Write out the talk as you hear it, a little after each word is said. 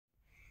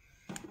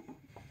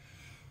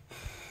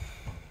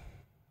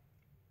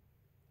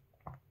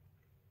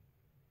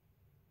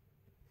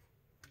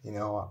You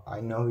know,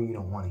 I know you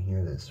don't want to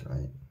hear this,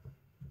 right?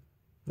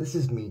 This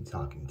is me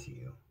talking to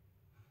you.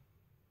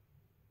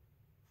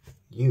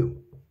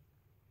 You.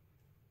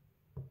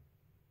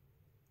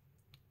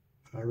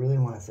 I really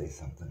want to say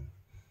something.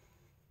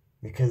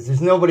 Because there's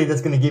nobody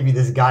that's going to give you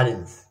this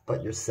guidance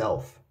but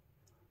yourself.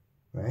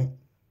 Right?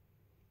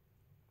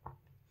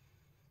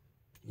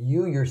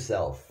 You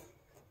yourself.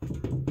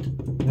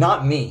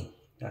 Not me.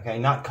 Okay?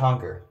 Not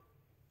Conker.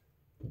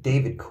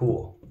 David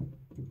Cool.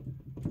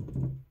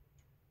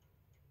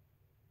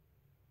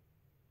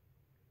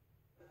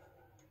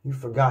 You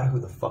forgot who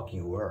the fuck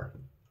you were.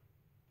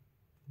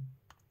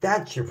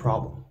 That's your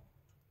problem.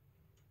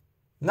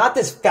 Not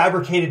this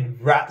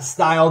fabricated rap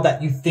style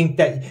that you think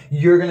that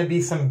you're going to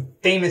be some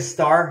famous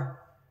star.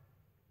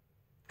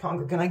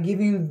 Conker, can I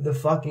give you the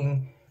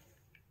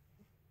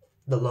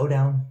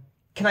lowdown?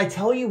 Can I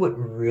tell you what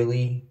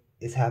really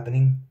is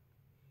happening?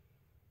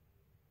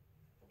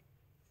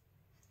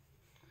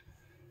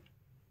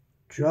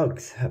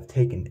 Drugs have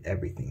taken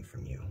everything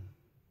from you.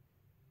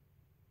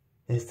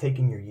 It has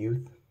taken your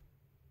youth.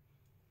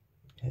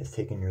 It has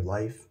taken your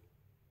life.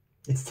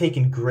 It's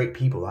taken great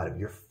people out of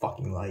your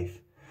fucking life.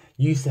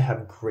 You used to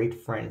have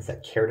great friends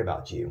that cared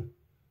about you.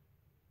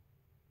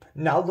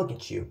 Now look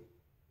at you.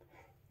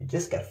 You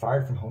just got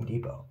fired from Home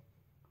Depot.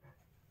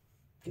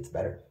 Gets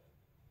better.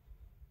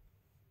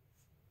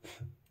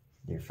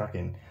 You're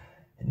fucking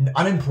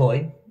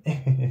unemployed.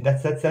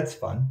 That's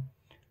fun.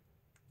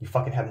 You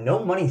fucking have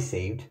no money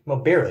saved. Well,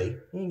 barely.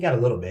 You got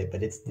a little bit,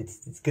 but it's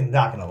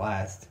not gonna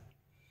last.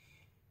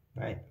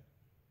 Right?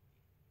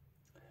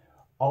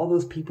 All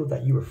those people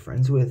that you were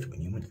friends with when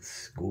you went to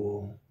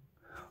school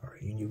or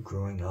you knew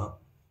growing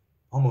up,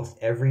 almost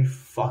every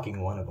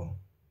fucking one of them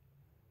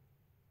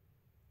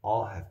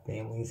all have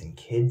families and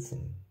kids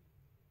and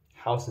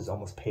houses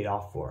almost paid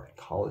off for,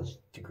 college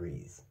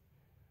degrees.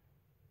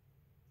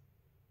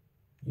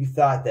 You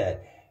thought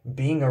that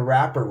being a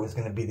rapper was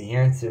going to be the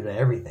answer to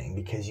everything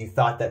because you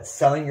thought that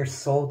selling your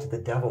soul to the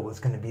devil was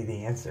going to be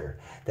the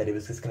answer, that it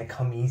was just going to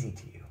come easy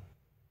to you.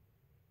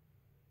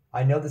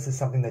 I know this is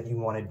something that you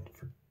wanted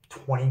for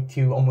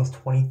 22, almost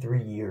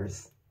 23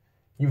 years.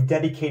 You've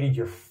dedicated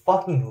your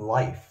fucking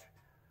life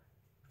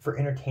for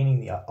entertaining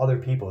the other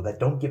people that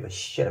don't give a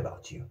shit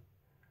about you.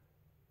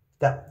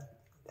 That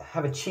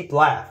have a cheap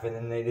laugh and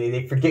then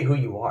they forget who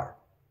you are.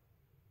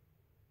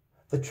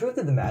 The truth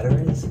of the matter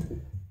is,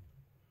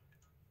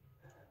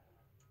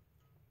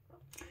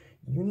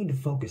 you need to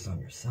focus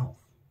on yourself.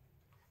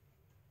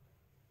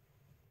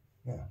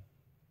 Yeah.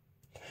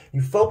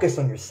 You focus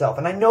on yourself.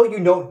 And I know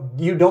you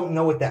don't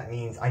know what that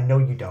means. I know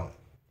you don't.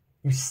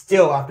 You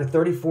still, after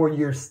 34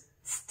 years,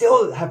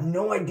 still have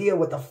no idea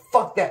what the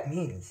fuck that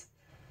means.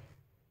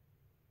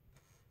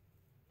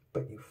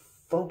 But you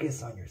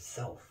focus on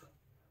yourself.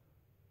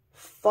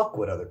 Fuck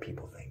what other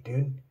people think,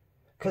 dude.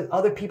 Because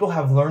other people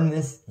have learned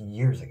this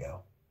years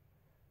ago.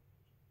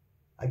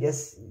 I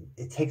guess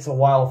it takes a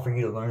while for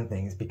you to learn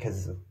things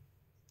because of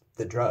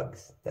the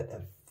drugs that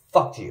have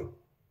fucked you.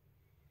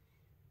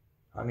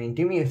 I mean,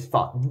 do me a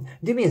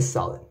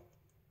solid.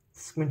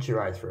 Squint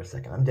your eyes for a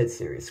second. I'm dead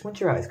serious. Squint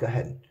your eyes. Go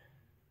ahead.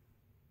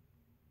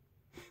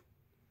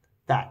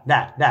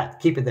 That.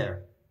 Keep it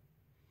there.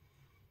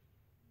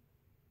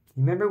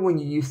 You remember when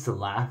you used to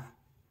laugh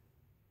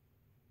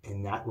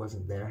and that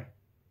wasn't there?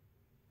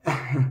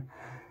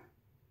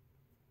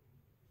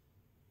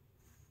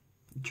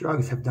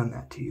 Drugs have done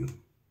that to you.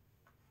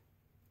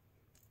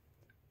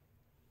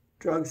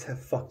 Drugs have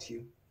fucked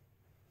you.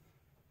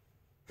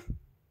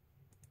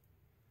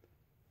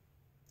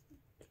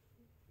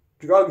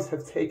 Drugs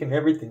have taken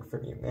everything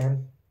from you,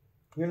 man.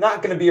 You're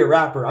not going to be a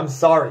rapper. I'm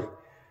sorry.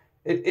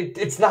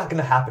 It's not going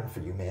to happen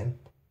for you, man.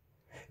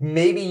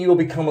 Maybe you'll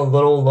become a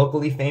little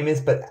locally famous,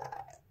 but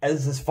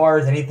as far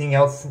as anything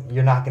else,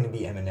 you're not going to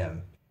be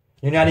Eminem.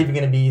 You're not even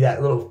going to be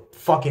that little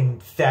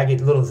fucking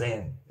faggot Little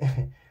Xan.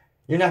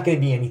 You're not going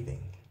to be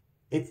anything.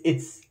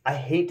 I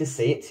hate to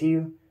say it to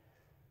you,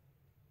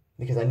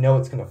 because I know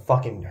it's going to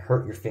fucking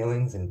hurt your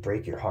feelings and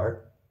break your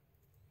heart.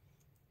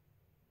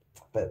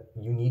 But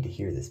you need to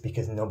hear this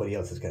because nobody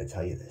else is going to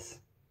tell you this.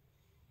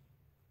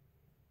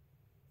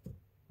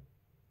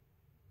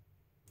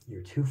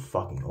 You're too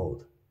fucking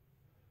old.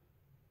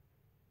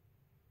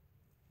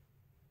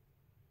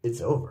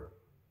 It's over.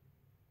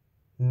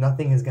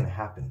 Nothing is going to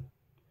happen.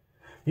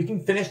 You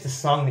can finish the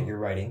song that you're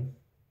writing.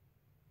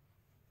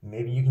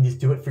 Maybe you can just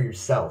do it for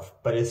yourself.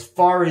 But as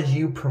far as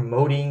you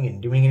promoting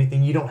and doing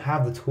anything, you don't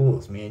have the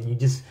tools, man.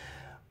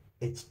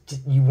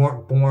 You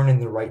weren't born in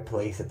the right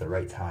place at the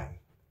right time.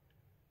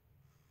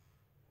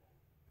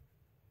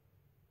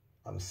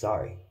 I'm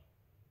sorry.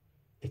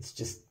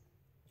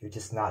 You're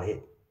just not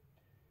it.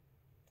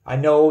 I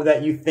know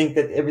that you think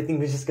that everything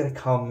was just going to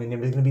come and it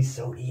was going to be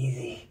so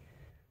easy.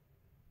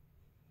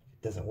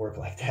 It doesn't work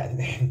like that,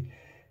 man.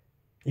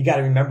 You got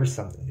to remember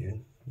something,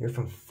 dude. You're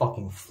from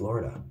fucking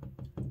Florida.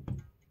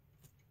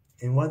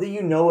 And whether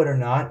you know it or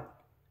not,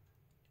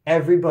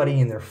 everybody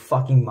in their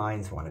fucking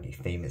minds want to be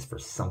famous for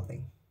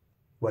something.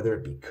 Whether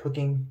it be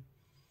cooking,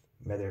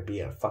 whether it be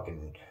a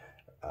fucking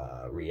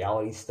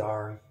reality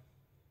star,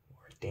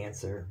 or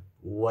dancer,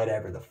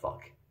 whatever the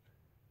fuck.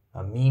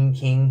 A meme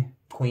king,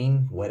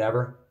 queen,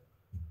 whatever.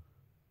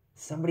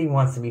 Somebody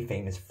wants to be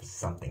famous for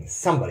something.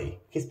 Somebody.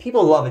 Because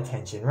people love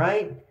attention,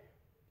 right?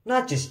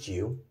 Not just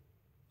you.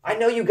 I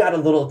know you got a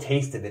little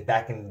taste of it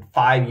back in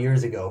 5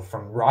 years ago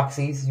from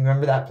Roxy's. You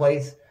remember that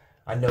place?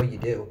 I know you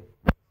do.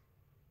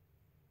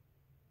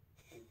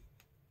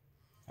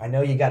 I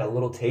know you got a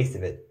little taste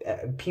of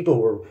it. People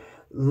were...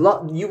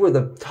 You were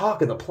the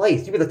talk of the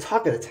place. You were the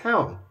talk of the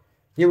town.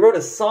 You wrote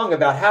a song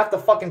about half the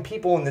fucking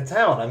people in the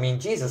town. I mean,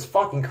 Jesus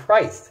fucking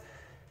Christ.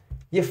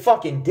 You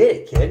fucking did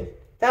it, kid.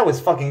 That was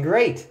fucking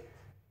great.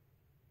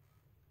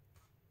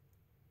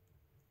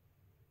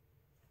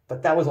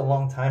 But that was a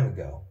long time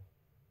ago.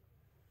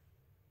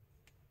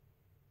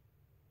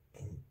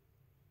 And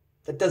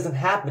that doesn't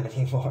happen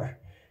anymore.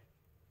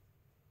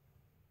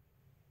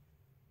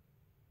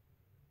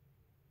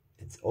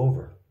 It's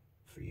over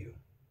for you.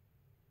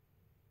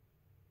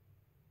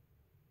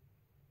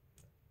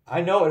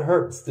 I know it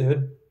hurts,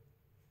 dude.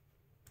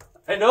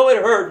 I know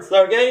it hurts,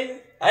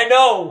 okay? I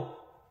know.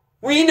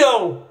 We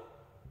know.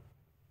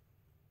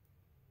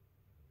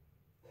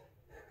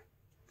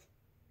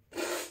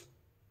 It's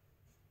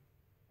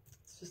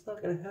just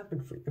not gonna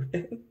happen for you,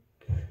 man.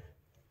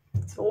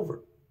 It's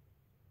over.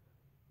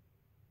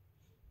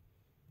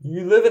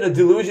 You live in a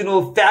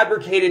delusional,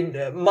 fabricated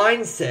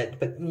mindset,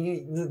 but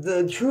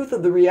the truth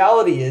of the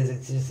reality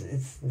is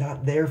it's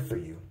not there for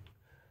you.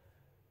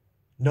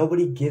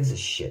 Nobody gives a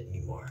shit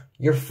anymore.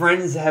 Your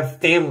friends have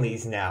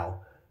families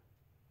now.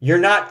 You're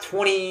not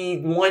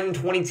 21,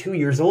 22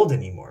 years old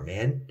anymore,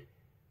 man.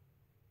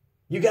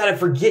 You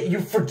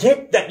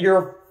forget that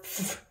you're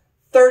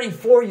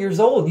 34 years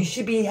old. You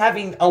should be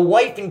having a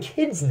wife and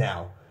kids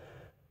now.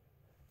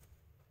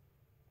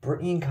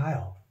 Brittany and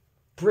Kyle.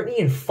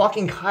 Brittany and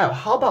fucking Kyle.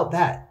 How about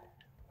that?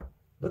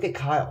 Look at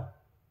Kyle.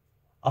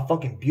 A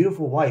fucking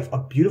beautiful wife, a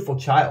beautiful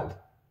child.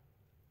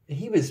 And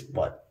he was,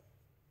 what,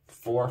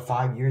 4 or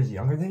 5 years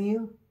younger than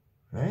you?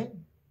 Right?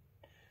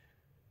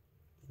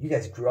 You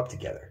guys grew up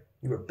together.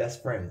 You were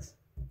best friends.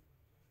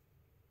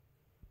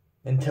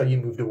 Until you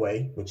moved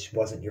away, which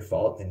wasn't your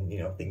fault. And, you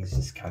know, things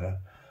just kind of...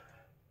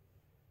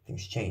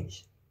 Things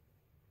changed.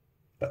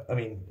 But, I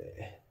mean...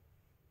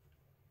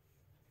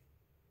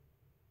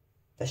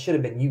 That should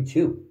have been you,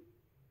 too.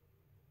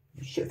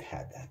 You should have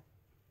had that.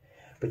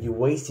 But you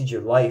wasted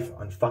your life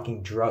on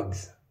fucking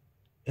drugs.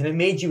 And it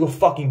made you a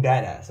fucking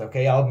badass,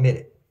 okay? I'll admit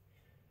it.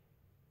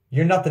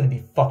 You're nothing to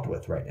be fucked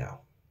with right now.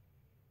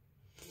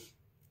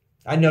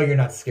 I know you're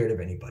not scared of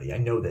anybody. I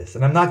know this.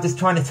 And I'm not just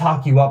trying to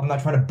talk you up. I'm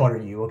not trying to butter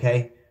you,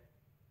 okay?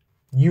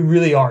 You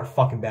really are a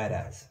fucking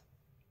badass.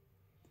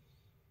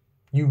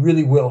 You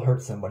really will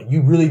hurt somebody.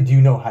 You really do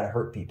know how to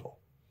hurt people.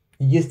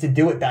 You used to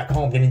do it back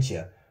home, didn't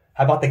you?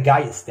 How about the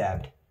guy you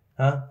stabbed?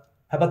 Huh?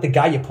 How about the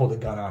guy you pulled a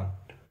gun on?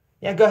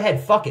 Yeah, go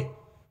ahead. Fuck it.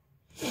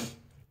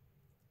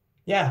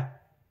 Yeah.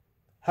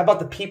 How about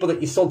the people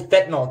that you sold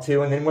fentanyl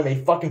to, and then when they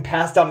fucking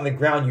passed out on the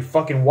ground, you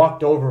fucking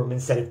walked over them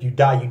and said, if you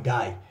die, you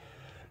die.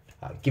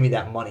 Give me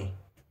that money.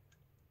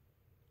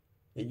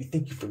 Yeah, you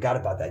think you forgot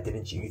about that,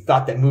 didn't you? You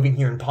thought that moving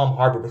here in Palm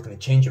Harbor was going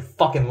to change your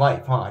fucking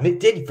life, huh? And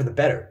it did for the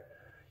better.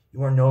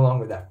 You are no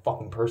longer that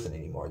fucking person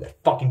anymore.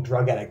 That fucking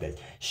drug addict that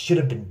should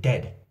have been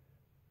dead.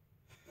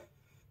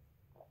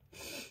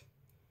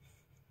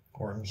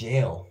 Or in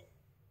jail.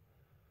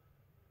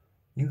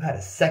 You had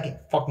a second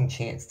fucking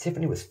chance.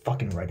 Tiffany was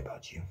fucking right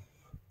about you.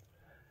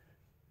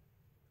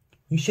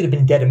 You should have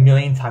been dead a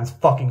million times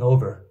fucking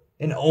over.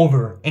 And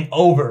over and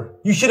over.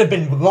 You should have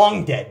been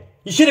long dead.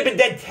 You should have been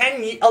dead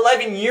 10,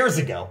 11 years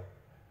ago.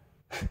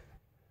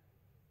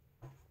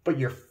 But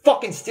you're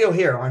fucking still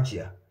here, aren't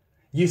you?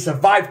 You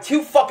survived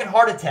 2 fucking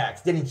heart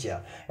attacks, didn't you?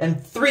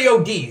 And 3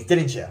 ODs,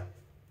 didn't you?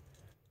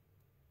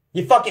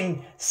 You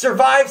fucking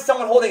survived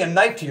someone holding a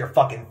knife to your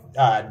fucking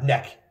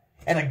neck.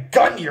 And a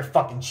gun to your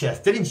fucking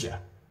chest, didn't you?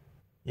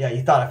 Yeah,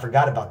 you thought I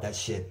forgot about that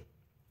shit.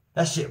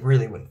 That shit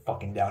really went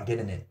fucking down,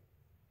 didn't it?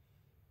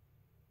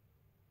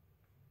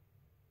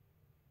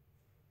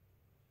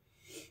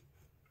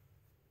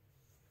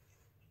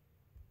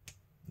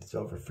 It's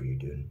over for you,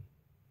 dude.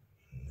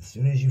 As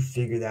soon as you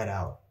figure that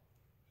out,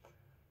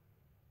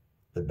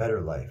 the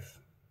better life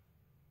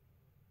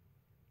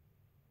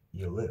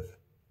you'll live.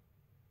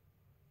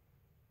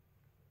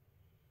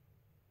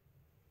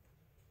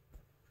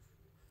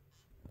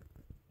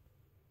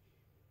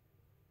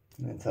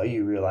 And until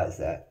you realize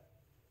that,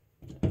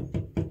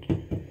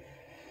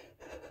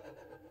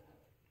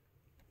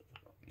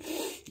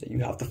 you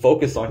have to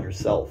focus on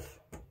yourself.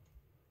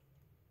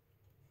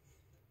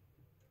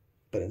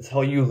 But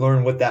until you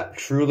learn what that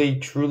truly,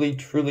 truly,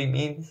 truly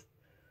means,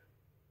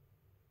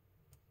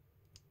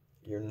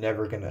 you're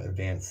never going to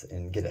advance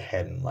and get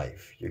ahead in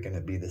life. You're going to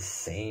be the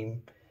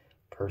same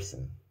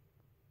person,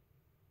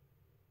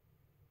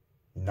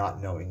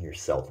 not knowing your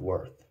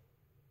self-worth.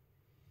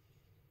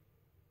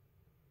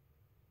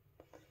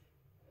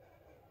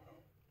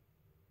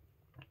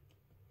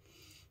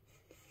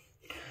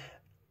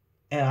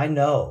 And I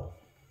know,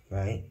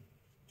 right?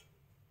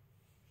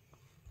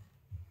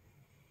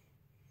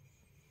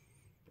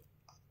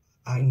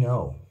 I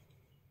know.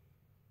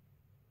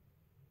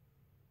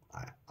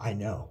 I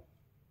know.